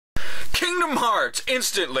Kingdom Hearts!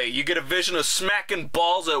 Instantly, you get a vision of smacking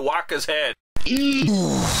balls at Wakka's head.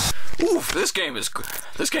 Oof, this game is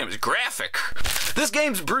graphic. This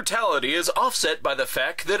game's brutality is offset by the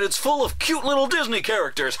fact that it's full of cute little Disney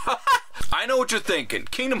characters. I know what you're thinking.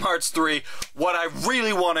 Kingdom Hearts 3, what I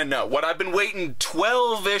really want to know, what I've been waiting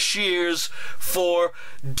 12-ish years for,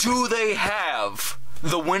 do they have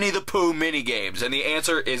the Winnie the Pooh minigames? And the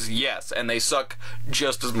answer is yes, and they suck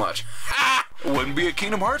just as much. Ha! Wouldn't be a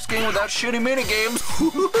Kingdom Hearts game without shitty minigames.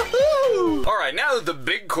 Alright, now that the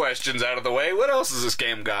big question's out of the way, what else has this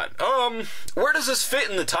game got? Where does this fit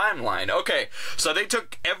in the timeline? Okay, so they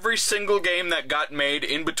took every single game that got made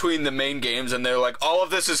in between the main games, and they're like, all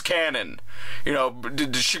of this is canon. You know,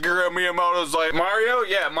 did Shigeru Miyamoto's like, Mario?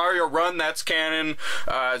 Yeah, Mario Run, that's canon.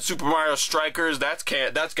 Super Mario Strikers, that's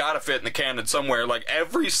gotta fit in the canon somewhere. Like,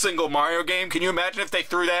 every single Mario game, can you imagine if they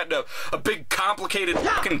threw that into a big complicated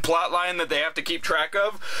fucking plot line that they have to keep track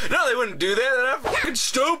of? No, they wouldn't do that. That's fucking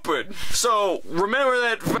stupid. So, remember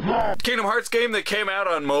that Kingdom Hearts game that came out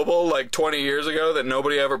on mobile like 20 years ago that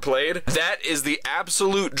nobody ever played? That is the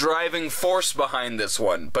absolute driving force behind this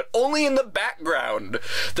one, but only in the background.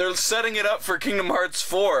 They're setting it up for Kingdom Hearts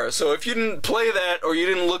 4, so if you didn't play that or you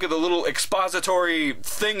didn't look at the little expository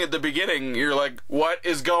thing at the beginning, you're like, what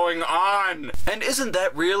is going on? And isn't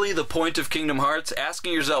that really the point of Kingdom Hearts?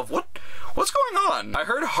 Asking yourself, what's going on? I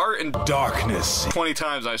heard heart and darkness 20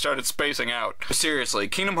 times and I started spacing out. Seriously,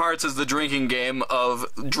 Kingdom Hearts is the drinking game of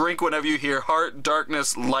drink whenever you hear heart,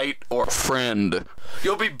 darkness, light, or friend.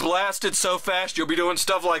 You'll be blasted so fast you'll be doing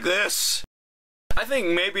stuff like this. I think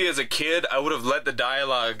maybe as a kid I would have let the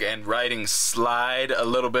dialogue and writing slide a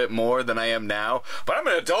little bit more than I am now, but I'm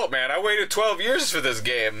an adult, man. I waited 12 years for this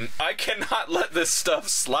game. I cannot let this stuff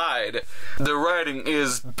slide. The writing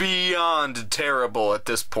is beyond terrible at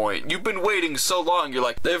this point. You've been waiting so long, you're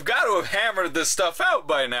like, they've got to have hammered this stuff out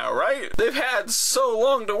by now, right? They've had so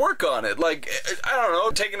long to work on it. Like, I don't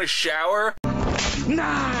know, taking a shower.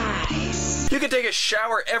 Nice! You could take a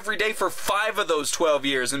shower every day for 5 of those 12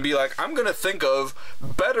 years and be like, I'm gonna think of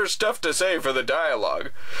better stuff to say for the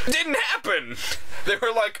dialogue. Didn't happen! They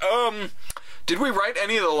were like, did we write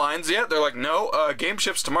any of the lines yet? They're like, no, game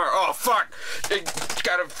ships tomorrow. Oh, fuck!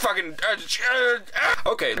 Gotta fucking...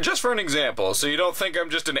 Okay, just for an example, so you don't think I'm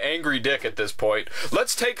just an angry dick at this point,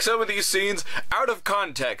 let's take some of these scenes out of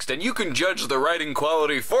context, and you can judge the writing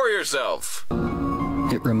quality for yourself.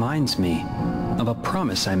 It reminds me of a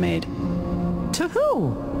promise I made. To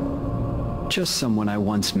who? Just someone I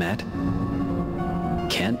once met.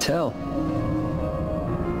 Can't tell.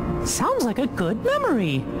 Sounds like a good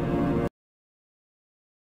memory.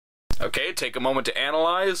 Okay, take a moment to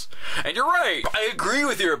analyze. And you're right, I agree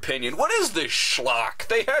with your opinion. What is this schlock?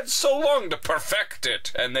 They had so long to perfect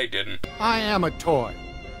it, and they didn't. I am a toy.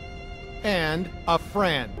 And a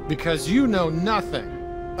friend. Because you know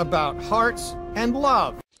nothing about hearts and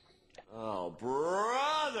love. Oh,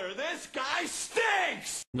 brother, this guy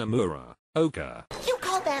stinks! Nomura, Oka. You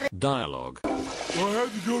call that a dialogue? Well, I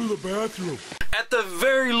had to go to the bathroom. At the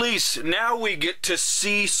very least, now we get to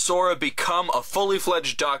see Sora become a fully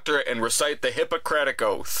fledged doctor and recite the Hippocratic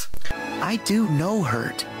Oath. I do know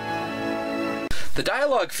hurt. The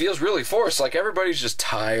dialogue feels really forced, like everybody's just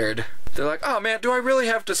tired. They're like, oh man, do I really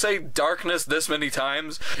have to say darkness this many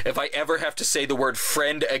times? If I ever have to say the word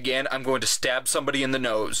friend again, I'm going to stab somebody in the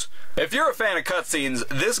nose. If you're a fan of cutscenes,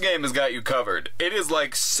 this game has got you covered. It is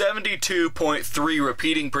like 72.3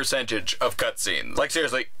 repeating percentage of cutscenes. Like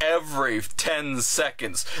seriously, every 10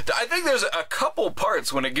 seconds. I think there's a couple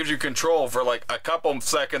parts when it gives you control for like a couple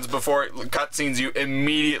seconds before it cutscenes you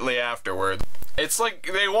immediately afterward. It's like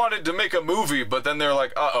they wanted to make a movie, but then they're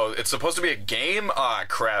like, uh-oh, it's supposed to be a game? Ah,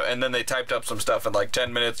 crap. And then they typed up some stuff in like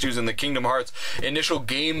 10 minutes using the Kingdom Hearts initial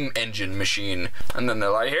game engine machine. And then they're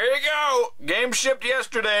like, here you go! Game shipped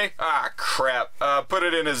yesterday. Ah, crap. Put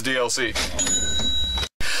it in as DLC.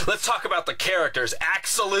 Let's talk about the characters.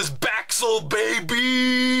 Axel is Baxel,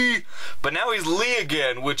 baby! But now he's Lee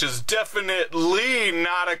again, which is definitely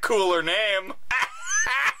not a cooler name.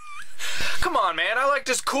 Come on, man, I like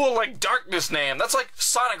this cool, like, darkness name. That's like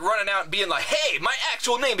Sonic running out and being like, hey, my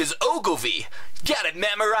actual name is Ogilvy. Got it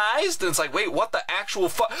memorized? And it's like, wait, what the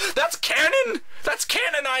actual That's canon? That's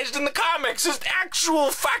canonized in the comics. His actual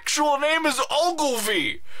factual name is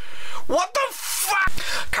Ogilvy. What the fuck?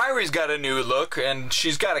 Kairi's got a new look, and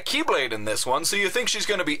she's got a Keyblade in this one, so you think she's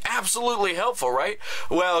gonna be absolutely helpful, right?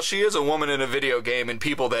 Well, she is a woman in a video game, and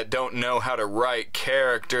people that don't know how to write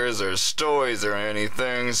characters or stories or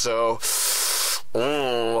anything, so...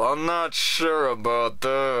 Oh, I'm not sure about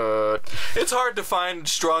that. It's hard to find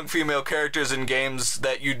strong female characters in games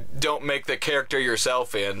that you don't make the character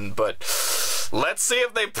yourself in, but Let's see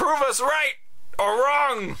if they prove us right or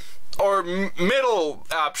wrong. Or middle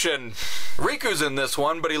option. Riku's in this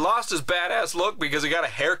one, but he lost his badass look because he got a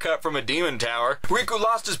haircut from a demon tower. Riku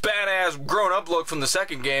lost his badass grown-up look from the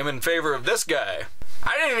second game in favor of this guy.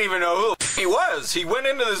 I didn't even know who the f he was. He went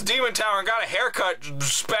into this demon tower and got a haircut,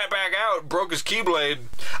 spat back out, broke his keyblade.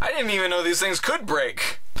 I didn't even know these things could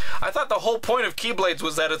break. I thought the whole point of keyblades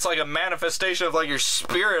was that it's like a manifestation of like your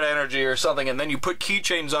spirit energy or something, and then you put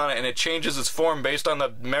keychains on it and it changes its form based on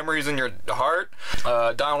the memories in your heart.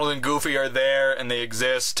 Donald and Goofy are there and they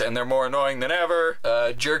exist and they're more annoying than ever.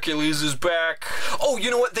 Jerkules is back. Oh, you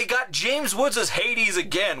know what? They got James Woods as Hades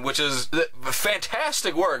again, which is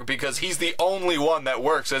fantastic work because he's the only one that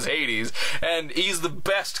works as Hades, and he's the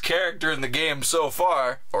best character in the game so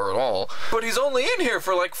far, or at all. But he's only in here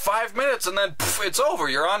for like 5 minutes and then pff, it's over.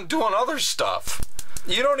 You're on doing other stuff.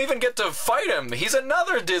 You don't even get to fight him. He's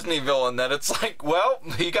another Disney villain that it's like, well,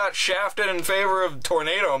 he got shafted in favor of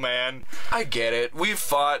Tornado Man. I get it. We've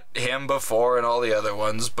fought him before and all the other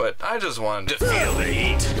ones, but I just wanted to feel the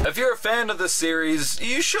heat. If you're a fan of this series,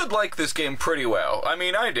 you should like this game pretty well. I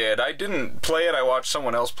mean, I did. I didn't play it. I watched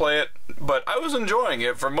someone else play it, but I was enjoying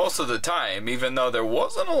it for most of the time, even though there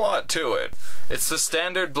wasn't a lot to it. It's the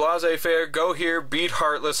standard blase fare, go here, beat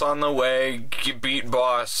Heartless on the way, beat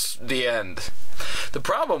boss, the end. The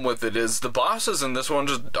problem with it is the bosses in this one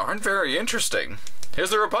just aren't very interesting. Here's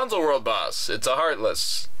the Rapunzel World boss. It's a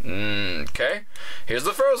Heartless. Okay. Here's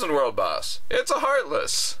the Frozen World boss. It's a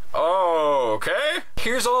Heartless. Oh, okay.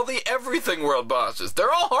 Here's all the Everything World bosses.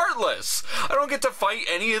 They're all Heartless. I don't get to fight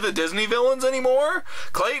any of the Disney villains anymore.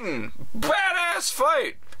 Clayton, badass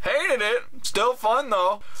fight. Hated it. Still fun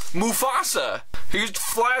though. Mufasa. He just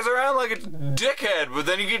flies around like a dickhead, but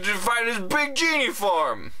then you get to fight his big genie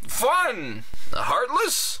form. Fun.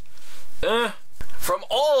 Heartless? From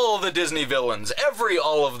all the Disney villains,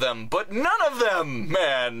 all of them, but none of them,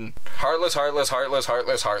 man. Heartless, Heartless, Heartless,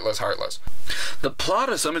 Heartless, Heartless, Heartless. The plot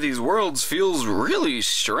of some of these worlds feels really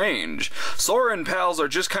strange. Sora and pals are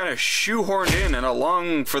just kind of shoehorned in and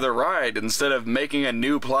along for the ride instead of making a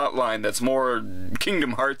new plot line that's more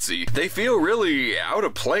Kingdom Heartsy. They feel really out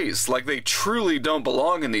of place, like they truly don't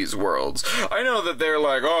belong in these worlds. I know that they're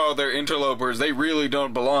like, oh, they're interlopers, they really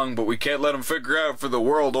don't belong, but we can't let them figure out for the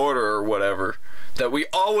world order or whatever. That we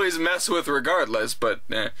always mess with regardless, but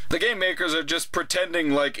the game makers are just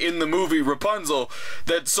pretending like in the movie Rapunzel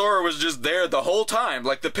that Sora was just there the whole time,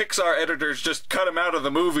 like the Pixar editors just cut him out of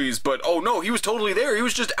the movies, but oh no, he was totally there, he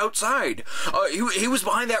was just outside. He was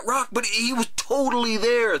behind that rock, but he was totally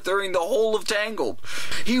there during the whole of Tangled.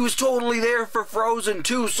 He was totally there for Frozen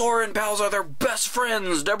too. Sora and pals are their best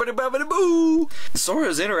friends. Boo.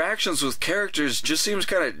 Sora's interactions with characters just seems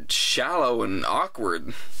kind of shallow and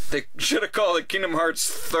awkward. They should have called it Kingdom Hearts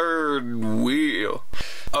Third Wheel.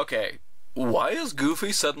 Okay, why is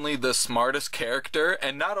Goofy suddenly the smartest character?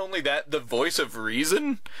 And not only that, the voice of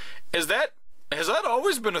reason? Has that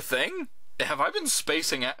always been a thing? Have I been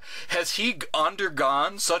spacing out? Has he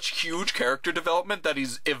undergone such huge character development that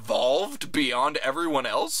he's evolved beyond everyone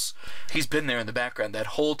else? He's been there in the background that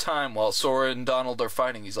whole time while Sora and Donald are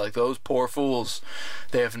fighting. He's like, those poor fools.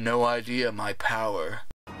 They have no idea my power.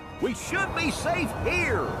 We should be safe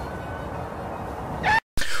here.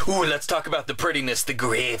 Ooh, let's talk about the prettiness, the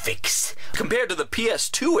graphics. Compared to the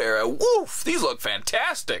PS2 era, woof, these look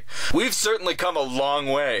fantastic. We've certainly come a long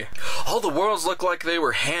way. All the worlds look like they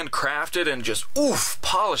were handcrafted and just, oof,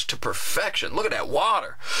 polished to perfection. Look at that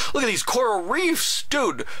water. Look at these coral reefs.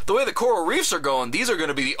 Dude, the way the coral reefs are going, these are going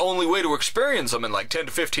to be the only way to experience them in like 10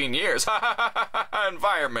 to 15 years.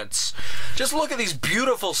 Environments. Just look at these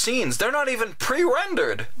beautiful scenes. They're not even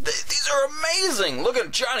pre-rendered. These are amazing. Look at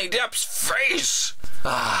Johnny Depp's face.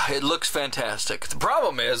 It looks fantastic. The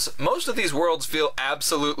problem is, most of these worlds feel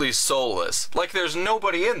absolutely soulless. Like there's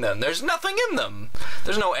nobody in them. There's nothing in them.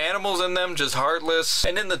 There's no animals in them, just Heartless.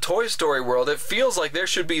 And in the Toy Story world, it feels like there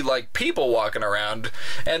should be like people walking around.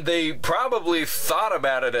 And they probably thought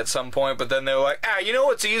about it at some point, but then they were like, you know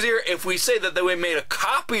what's easier? If we say that we made a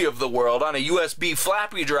copy of the world on a USB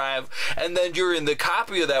floppy drive, and then you're in the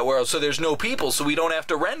copy of that world, so there's no people, so we don't have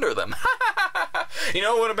to render them. You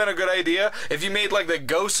know what would have been a good idea? If you made like the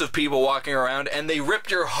ghosts of people walking around and they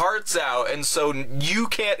ripped your hearts out, and so you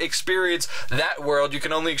can't experience that world, you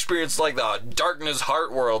can only experience like the Darkness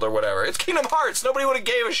Heart world or whatever. It's Kingdom Hearts, nobody would have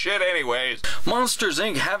gave a shit anyways. Monsters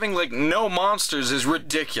Inc. having like no monsters is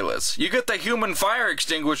ridiculous. You get the human fire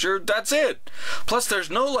extinguisher, that's it. Plus there's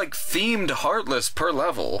no like themed Heartless per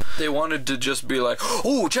level. They wanted to just be like,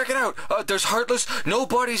 oh, check it out, there's Heartless,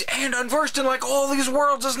 nobodies, and unversed in like all these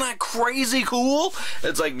worlds, isn't that crazy cool?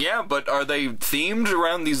 It's like, yeah, but are they themed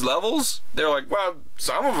around these levels? They're like, well,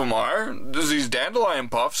 some of them are. There's these dandelion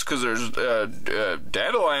puffs because there's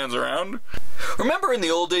dandelions around. Remember in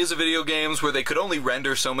the old days of video games where they could only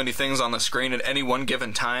render so many things on the screen at any one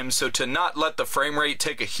given time, so to not let the frame rate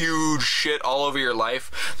take a huge shit all over your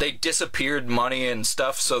life, they disappeared money and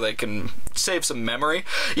stuff so they can save some memory?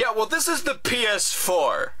 Yeah, well, this is the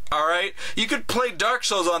PS4. Alright? You could play Dark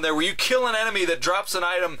Souls on there where you kill an enemy that drops an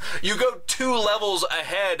item, you go 2 levels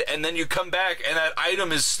ahead, and then you come back and that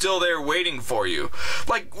item is still there waiting for you.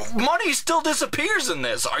 Like, money still disappears in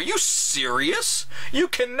this. Are you serious? You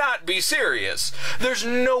cannot be serious. There's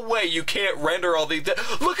no way you can't render all these. Look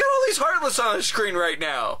at all these Heartless on the screen right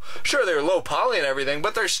now. Sure, they're low poly and everything,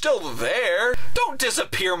 but they're still there. Don't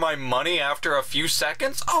disappear my money after a few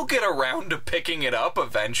seconds. I'll get around to picking it up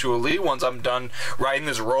eventually once I'm done riding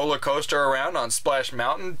this roller coaster around on Splash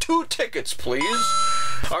Mountain. 2 tickets, please.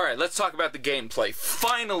 Alright, let's talk about the gameplay.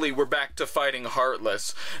 Finally, we're back to fighting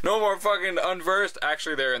Heartless. No more fucking unversed.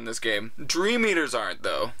 Actually, they're in this game. Dream Eaters aren't,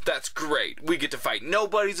 though. That's great. We get to fight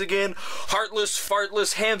nobodies again. Heartless,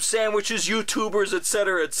 fartless, ham sandwiches, YouTubers,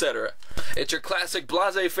 etc., etc. It's your classic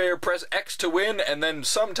blase-faire, press X to win, and then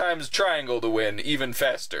sometimes triangle to win, even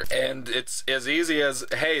faster. And it's as easy as,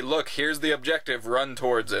 hey, look, here's the objective, run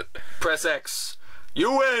towards it. Press X.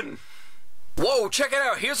 You win! Whoa, check it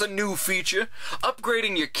out, here's a new feature.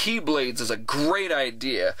 Upgrading your keyblades is a great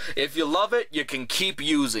idea. If you love it, you can keep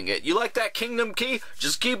using it. You like that kingdom key?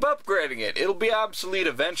 Just keep upgrading it. It'll be obsolete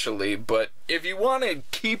eventually, but if you want to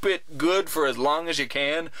keep it good for as long as you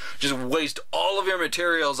can, just waste all of your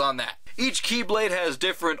materials on that. Each keyblade has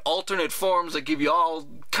different alternate forms that give you all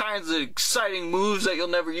kinds of exciting moves that you'll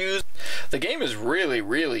never use. The game is really,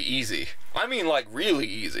 really easy. I mean, like, really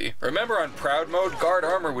easy. Remember on Proud Mode, guard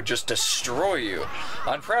armor would just destroy you.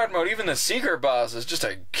 On Proud Mode, even the secret boss is just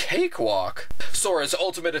a cakewalk. Sora's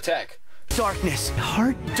ultimate attack. Darkness,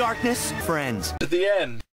 heart, darkness, friends. To the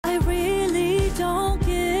end. I really don't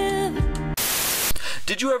give.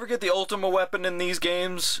 Did you ever get the Ultima weapon in these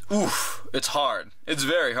games? Oof, it's hard. It's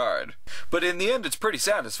very hard. But in the end, it's pretty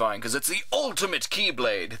satisfying, because it's the ultimate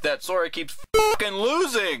Keyblade that Sora keeps fucking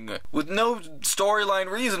losing! With no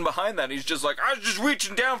storyline reason behind that. He's just like, I was just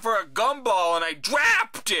reaching down for a gumball and I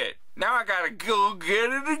dropped it! Now I gotta go get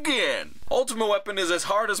it again. Ultima Weapon is as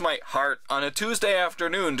hard as my heart on a Tuesday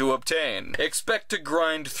afternoon to obtain. Expect to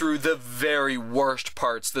grind through the very worst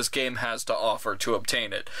parts this game has to offer to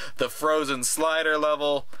obtain it. The frozen slider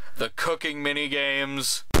level, the cooking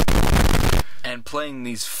minigames, and playing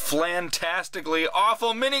these fantastically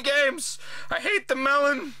awful minigames. I hate the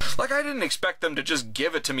melon. Like, I didn't expect them to just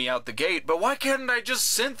give it to me out the gate, but why can't I just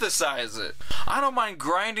synthesize it? I don't mind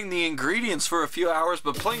grinding the ingredients for a few hours,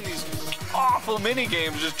 but playing these awful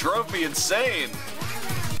minigames just drove me insane.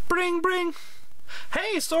 Bring, bring.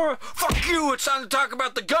 Hey, Sora. Fuck you, it's time to talk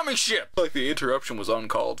about the gummy ship. Like the interruption was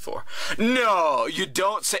uncalled for. No, you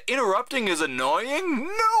don't say interrupting is annoying?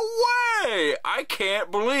 No way! I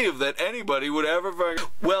can't believe that anybody would ever...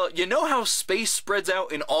 Well, you know how space spreads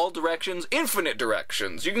out in all directions? Infinite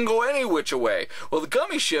directions. You can go any which way. Well, the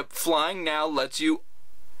gummy ship flying now lets you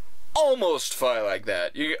almost fly like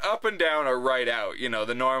that. You up and down or right out, you know,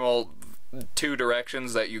 the normal 2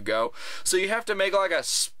 directions that you go. So you have to make like a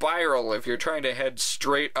spiral if you're trying to head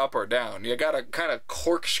straight up or down. You gotta kind of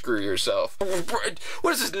corkscrew yourself.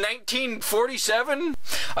 What is this, 1947?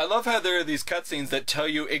 I love how there are these cutscenes that tell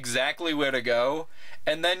you exactly where to go,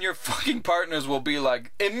 and then your fucking partners will be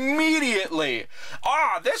like, immediately,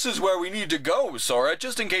 this is where we need to go, Sora,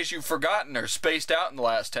 just in case you've forgotten or spaced out in the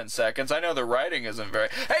last 10 seconds. I know the writing isn't very...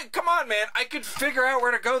 Hey, come on, man, I could figure out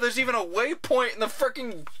where to go. There's even a waypoint in the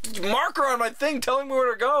freaking marker on my thing telling me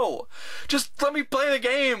where to go. Just let me play the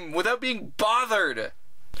game without being bothered.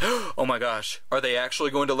 Oh my gosh, are they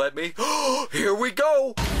actually going to let me? Here we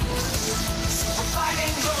go!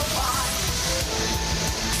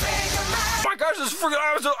 Oh my gosh, this freaking...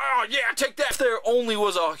 Oh yeah, take that! There only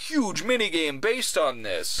was a huge minigame based on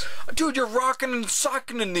this. Dude, you're rocking and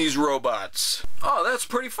socking in these robots. Oh, that's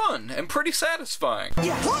pretty fun and pretty satisfying. No,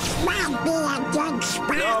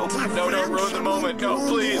 don't ruin the moment. No,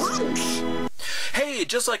 please. Hey,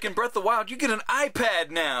 just like in Breath of the Wild, you get an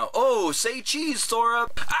iPad now. Oh, say cheese, Sora.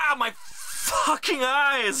 My fucking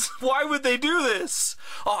eyes! Why would they do this?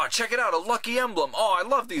 Oh, check it out, a lucky emblem. Oh, I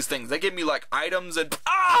love these things. They give me like items and...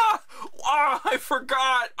 I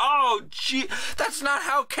forgot. Oh, gee. That's not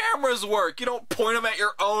how cameras work. You don't point them at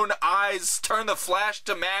your own eyes, turn the flash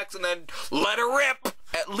to max, and then let it rip.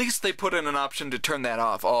 At least they put in an option to turn that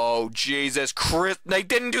off. Oh, Jesus Christ. They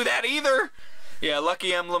didn't do that either. Yeah,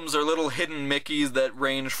 lucky emblems are little hidden Mickeys that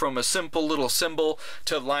range from a simple little symbol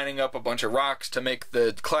to lining up a bunch of rocks to make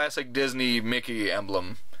the classic Disney Mickey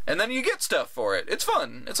emblem. And then you get stuff for it. It's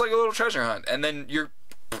fun. It's like a little treasure hunt. And then your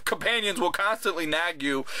companions will constantly nag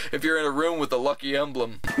you if you're in a room with a lucky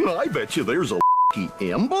emblem. I bet you there's a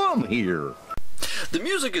lucky emblem here. The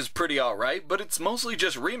music is pretty alright, but it's mostly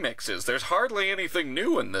just remixes. There's hardly anything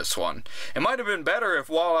new in this one. It might have been better if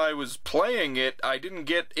while I was playing it, I didn't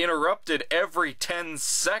get interrupted every 10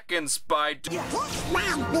 seconds by... I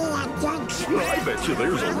bet you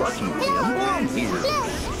there's a lucky emblem here.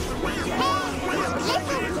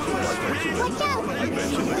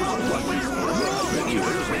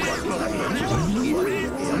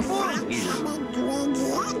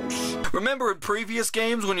 Remember in previous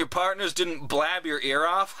games when your partners didn't blab your ear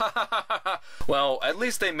off? Well, at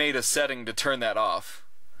least they made a setting to turn that off.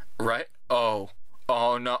 Right? Oh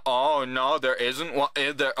no, there isn't one.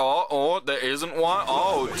 There isn't one.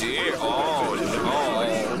 Oh dear. Oh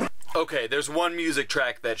no. Okay, there's one music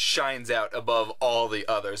track that shines out above all the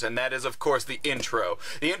others, and that is, of course, the intro.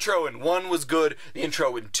 The intro in 1 was good, the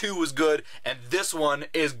intro in 2 was good, and this one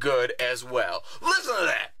is good as well. Listen to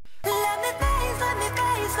that!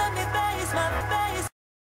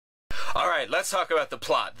 Alright, let's talk about the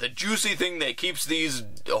plot, the juicy thing that keeps these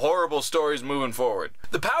horrible stories moving forward.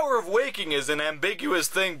 The power of waking is an ambiguous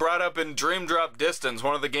thing brought up in Dream Drop Distance,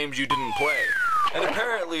 one of the games you didn't play. And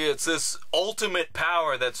apparently it's this ultimate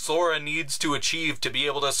power that Sora needs to achieve to be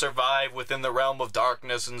able to survive within the realm of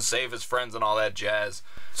darkness and save his friends and all that jazz.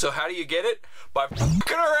 So how do you get it? By f***ing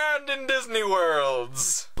around in Disney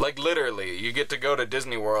Worlds! Like literally, you get to go to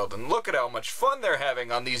Disney World and look at how much fun they're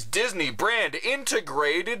having on these Disney brand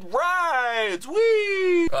integrated rides!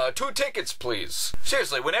 Whee! 2 tickets, please.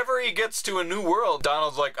 Seriously, whenever he gets to a new world,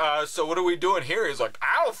 Donald's like, so what are we doing here? He's like,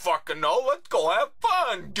 I don't fucking know, let's go have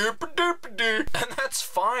fun! Doop-a-doop-a-doo. And that's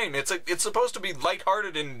fine, it's supposed to be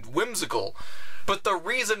lighthearted and whimsical. But the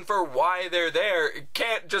reason for why they're there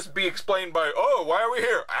can't just be explained by, oh, why are we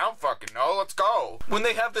here? I don't fucking know, let's go. When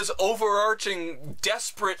they have this overarching,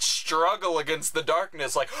 desperate struggle against the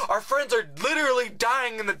darkness, like, our friends are literally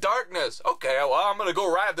dying in the darkness. Okay, well, I'm gonna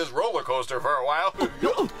go ride this roller coaster for a while.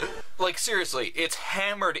 Like, seriously, it's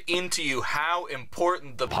hammered into you how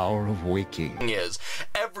important the Power of waking is.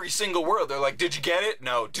 Every single word, they're like, did you get it?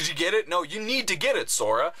 No. Did you get it? No, you need to get it,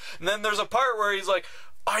 Sora. And then there's a part where he's like,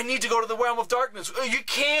 I need to go to the realm of darkness. You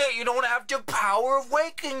can't. You don't have the power of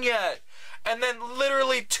waking yet. And then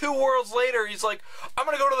literally 2 worlds later, he's like, I'm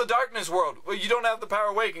going to go to the darkness world. Well, you don't have the power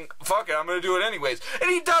of waking. Fuck it, I'm going to do it anyways.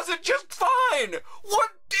 And he does it just fine.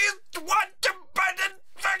 What the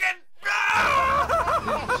fucking...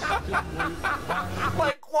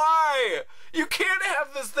 Like, why? You can't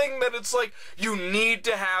have this thing that it's like, you need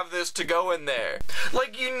to have this to go in there.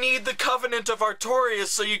 Like, you need the Covenant of Artorias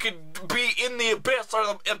so you could be in the abyss, or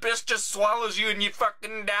the abyss just swallows you and you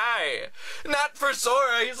fucking die. Not for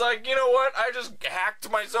Sora. He's like, you know what? I just hacked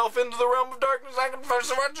myself into the realm of darkness. I can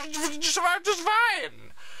survive just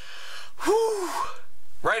fine. Whew.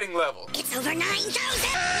 Writing level. It's over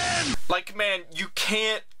 9,000! Like, man, you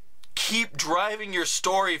can't keep driving your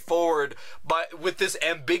story forward with this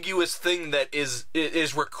ambiguous thing that is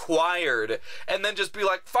required, and then just be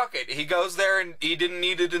like, fuck it, he goes there and he didn't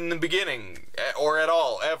need it in the beginning, or at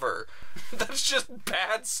all, ever. That's just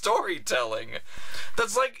bad storytelling.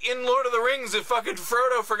 That's like in Lord of the Rings, if fucking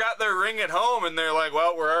Frodo forgot their ring at home and they're like,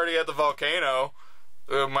 well, we're already at the volcano,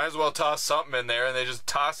 might as well toss something in there, and they just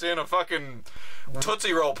toss in a fucking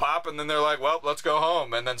Tootsie Roll Pop, and then they're like, well, let's go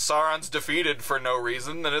home. And then Sauron's defeated for no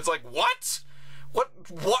reason, and it's like, what? What was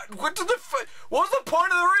the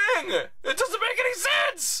point of the ring? It doesn't make any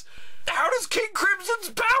sense! How does King Crimson's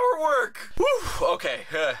power work? Whew, okay,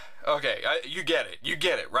 you get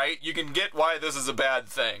it, right? You can get why this is a bad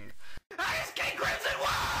thing. How does King Crimson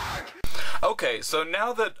work? Okay, so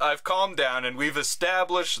now that I've calmed down and we've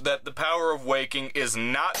established that the power of waking is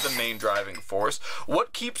not the main driving force,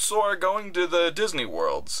 what keeps Sora going to the Disney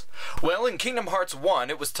worlds? Well, in Kingdom Hearts 1,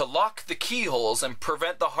 it was to lock the keyholes and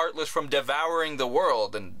prevent the Heartless from devouring the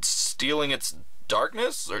world and stealing its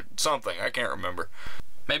darkness or something, I can't remember.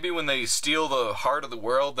 Maybe when they steal the heart of the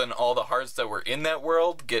world, then all the hearts that were in that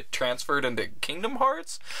world get transferred into Kingdom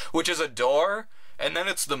Hearts, which is a door. And then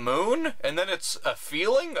it's the moon? And then it's a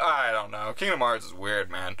feeling? I don't know. Kingdom Hearts is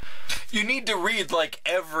weird, man. You need to read, like,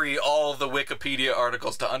 all the Wikipedia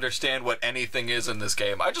articles to understand what anything is in this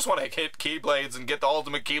game. I just want to hit Keyblades and get the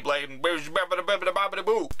ultimate Keyblade and...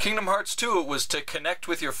 Kingdom Hearts 2, it was to connect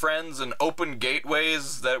with your friends and open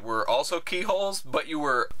gateways that were also keyholes, but you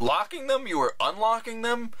were locking them, you were unlocking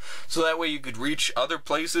them, so that way you could reach other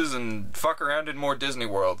places and fuck around in more Disney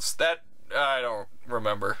worlds. That... don't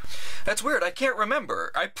remember. That's weird, I can't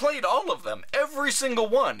remember. I played all of them, every single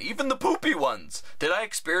one, even the poopy ones. Did I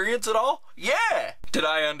experience it all? Yeah! Did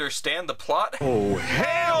I understand the plot? Oh,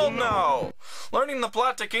 hell no! Learning the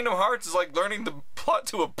plot to Kingdom Hearts is like learning the plot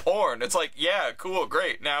to a porn. It's like, yeah, cool,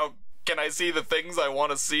 great, now can I see the things I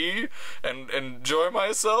want to see and enjoy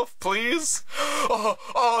myself, please?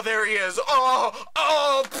 Oh, there he is.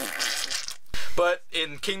 Oh! But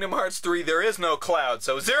in Kingdom Hearts 3, there is no Cloud,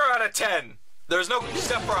 so 0 out of 10. There's no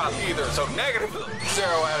Sephiroth either, so negative 0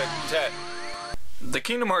 out of 10. The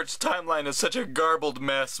Kingdom Hearts timeline is such a garbled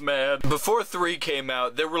mess, man. Before 3 came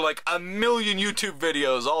out, there were like a million YouTube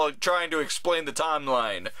videos all trying to explain the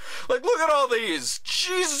timeline. Like, look at all these!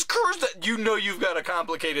 Jesus Christ, you know you've got a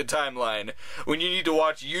complicated timeline when you need to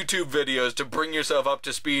watch YouTube videos to bring yourself up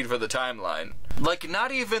to speed for the timeline. Like,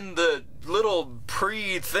 not even the little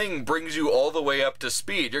pre-thing brings you all the way up to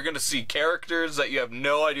speed. You're gonna see characters that you have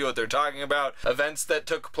no idea what they're talking about, events that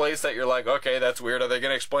took place that you're like, okay, that's weird, are they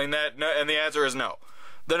gonna explain that? No, and the answer is no.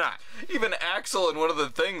 They're not. Even Axel in one of the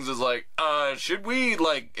things is like, should we,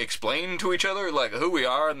 like, explain to each other, like, who we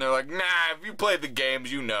are? And they're like, nah, if you played the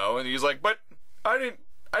games, you know. And he's like, but I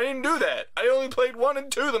didn't do that. I only played 1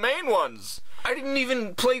 and 2, the main ones. I didn't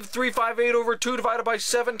even play 358 over 2 divided by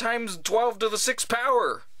 7 times 12 to the 6th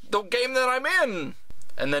power. The game that I'm in.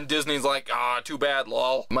 And then Disney's like, too bad,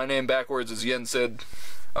 lol. My name backwards is Yensid.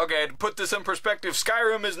 Okay, to put this in perspective,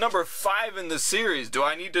 Skyrim is number 5 in the series. Do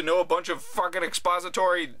I need to know a bunch of fucking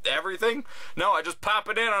expository everything? No, I just pop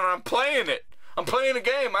it in and I'm playing it. I'm playing a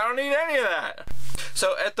game. I don't need any of that.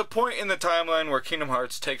 So at the point in the timeline where Kingdom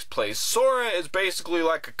Hearts takes place, Sora is basically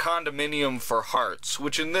like a condominium for hearts,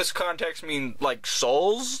 which in this context means like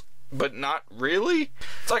souls, but not really.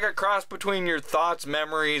 It's like a cross between your thoughts,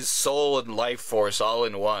 memories, soul, and life force all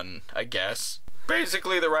in one, I guess.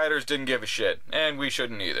 Basically, the writers didn't give a shit, and we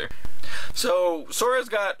shouldn't either. So Sora's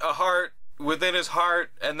got a heart within his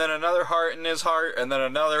heart, and then another heart in his heart, and then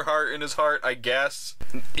another heart in his heart, I guess.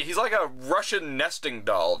 He's like a Russian nesting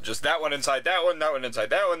doll. Just that one inside that one, that one inside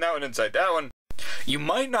that one, that one inside that one. You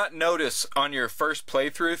might not notice on your first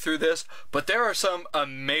playthrough through this, but there are some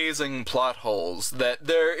amazing plot holes that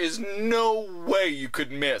there is no way you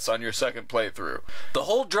could miss on your second playthrough. The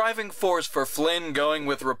whole driving force for Flynn going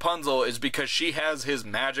with Rapunzel is because she has his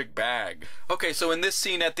magic bag. Okay, so in this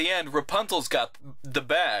scene at the end, Rapunzel's got the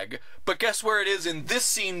bag, but guess where it is in this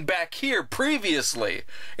scene back here previously?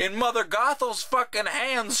 In Mother Gothel's fucking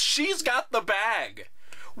hands, she's got the bag.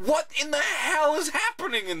 What in the hell is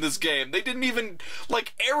happening in this game? They didn't even,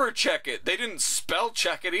 like, error check it. They didn't spell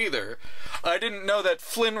check it either. I didn't know that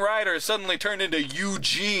Flynn Rider suddenly turned into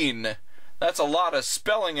Eugene. That's a lot of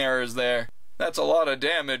spelling errors there. That's a lot of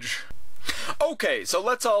damage. Okay, so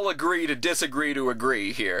let's all agree to disagree to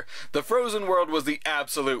agree here. The Frozen world was the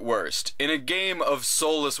absolute worst. In a game of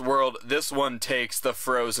soulless world, this one takes the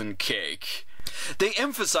frozen cake. They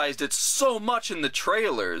emphasized it so much in the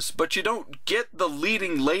trailers, but you don't get the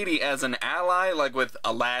leading lady as an ally, like with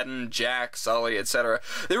Aladdin, Jack, Sully, etc.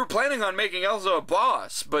 They were planning on making Elsa a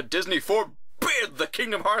boss, but Disney forbid the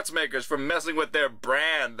Kingdom Hearts makers from messing with their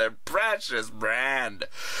brand, their precious brand.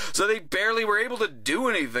 So they barely were able to do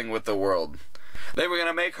anything with the world. They were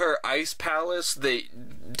gonna make her Ice Palace the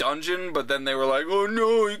dungeon, but then they were like, oh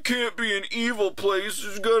no, it can't be an evil place, you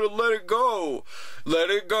just gotta let it go. Let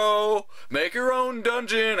it go, make your own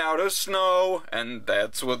dungeon out of snow, and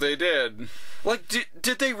that's what they did. Like,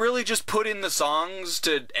 did they really just put in the songs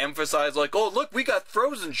to emphasize, like, oh look, we got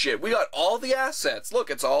Frozen shit, we got all the assets, look,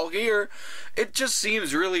 it's all here. It just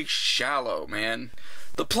seems really shallow, man.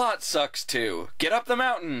 The plot sucks too. Get up the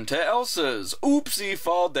mountain to Elsa's. Oopsie,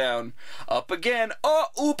 fall down. Up again. Oh,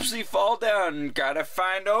 oopsie, fall down. Gotta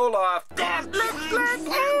find Olaf. That looks like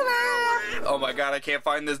Olaf. Oh my god, I can't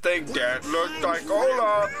find this thing. That looks like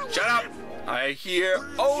Olaf. Shut up. I hear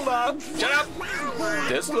Olaf. Shut up.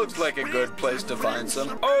 This looks like a good place to find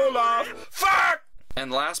some Olaf. Fuck! And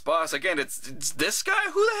last boss, again, it's this guy?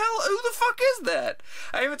 Who the fuck is that?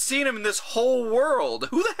 I haven't seen him in this whole world.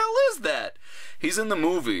 Who the hell is that? He's in the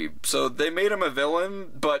movie, so they made him a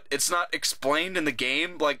villain, but it's not explained in the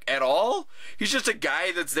game, like, at all? He's just a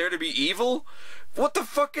guy that's there to be evil? What the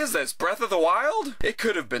fuck is this, Breath of the Wild? It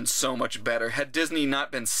could have been so much better had Disney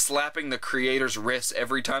not been slapping the creators' wrists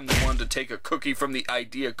every time they wanted to take a cookie from the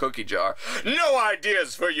idea cookie jar. No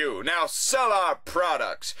ideas for you! Now sell our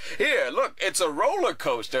products! Here, look, it's a roller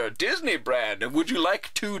coaster, Disney brand. Would you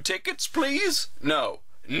like 2 tickets, please? No.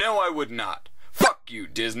 No, I would not. Fuck you,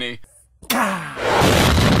 Disney.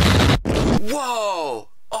 Whoa!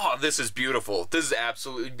 Oh, this is beautiful. This is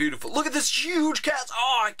absolutely beautiful. Look at this huge cast.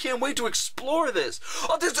 Oh, I can't wait to explore this.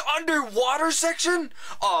 Oh, this underwater section.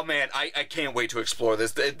 Oh, man, I can't wait to explore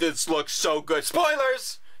this. This looks so good.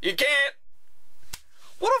 Spoilers! You can't.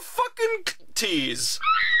 What a fucking tease.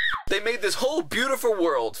 They made this whole beautiful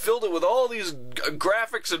world, filled it with all these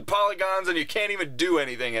graphics and polygons, and you can't even do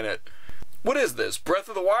anything in it. What is this, Breath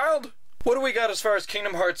of the Wild? What do we got as far as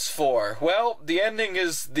Kingdom Hearts 4? Well, the ending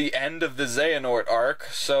is the end of the Xehanort arc,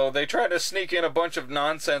 so they try to sneak in a bunch of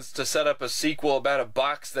nonsense to set up a sequel about a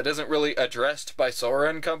box that isn't really addressed by Sora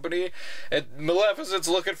and company. Maleficent's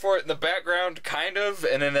looking for it in the background, kind of,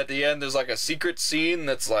 and then at the end there's like a secret scene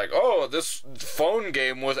that's like, oh, this phone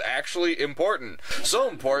game was actually important. So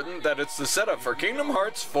important that it's the setup for Kingdom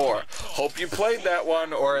Hearts 4. Hope you played that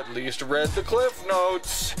one, or at least read the Cliff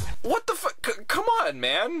Notes. What the fuck? Come on,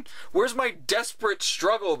 man. Where's my desperate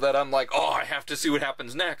struggle that I'm like, oh, I have to see what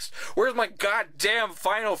happens next? Where's my goddamn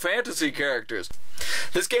Final Fantasy characters?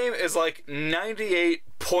 This game is like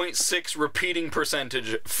 98.6 repeating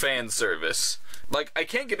percentage fan service. Like, I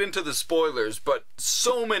can't get into the spoilers, but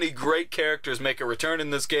so many great characters make a return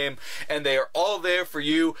in this game, and they are all there for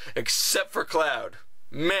you except for Cloud.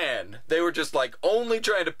 Man, they were just like only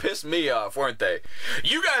trying to piss me off, weren't they?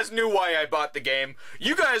 You guys knew why I bought the game.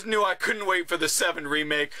 You guys knew I couldn't wait for the 7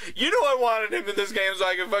 remake. You knew I wanted him in this game so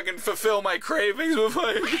I could fucking fulfill my cravings with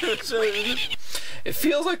It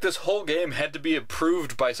feels like this whole game had to be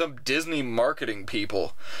approved by some Disney marketing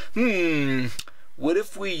people. What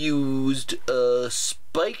if we used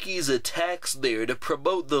Spikey's attacks there to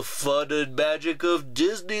promote the fun and magic of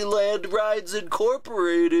Disneyland Rides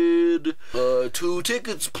Incorporated? 2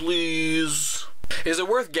 tickets, please. Is it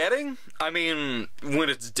worth getting? I mean, when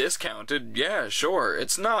it's discounted, yeah, sure.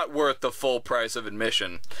 It's not worth the full price of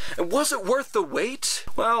admission. And was it worth the wait?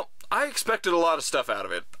 Well, I expected a lot of stuff out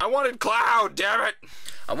of it. I wanted Cloud, damn it!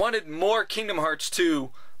 I wanted more Kingdom Hearts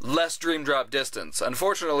 2, less Dream Drop Distance.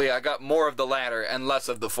 Unfortunately, I got more of the latter and less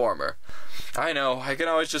of the former. I know, I can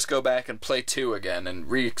always just go back and play 2 again and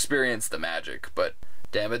re-experience the magic, but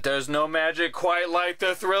damn it, there's no magic quite like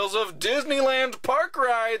the thrills of Disneyland park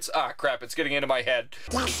rides. Ah, crap, it's getting into my head.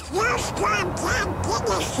 The Slush Club can't get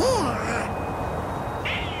us here.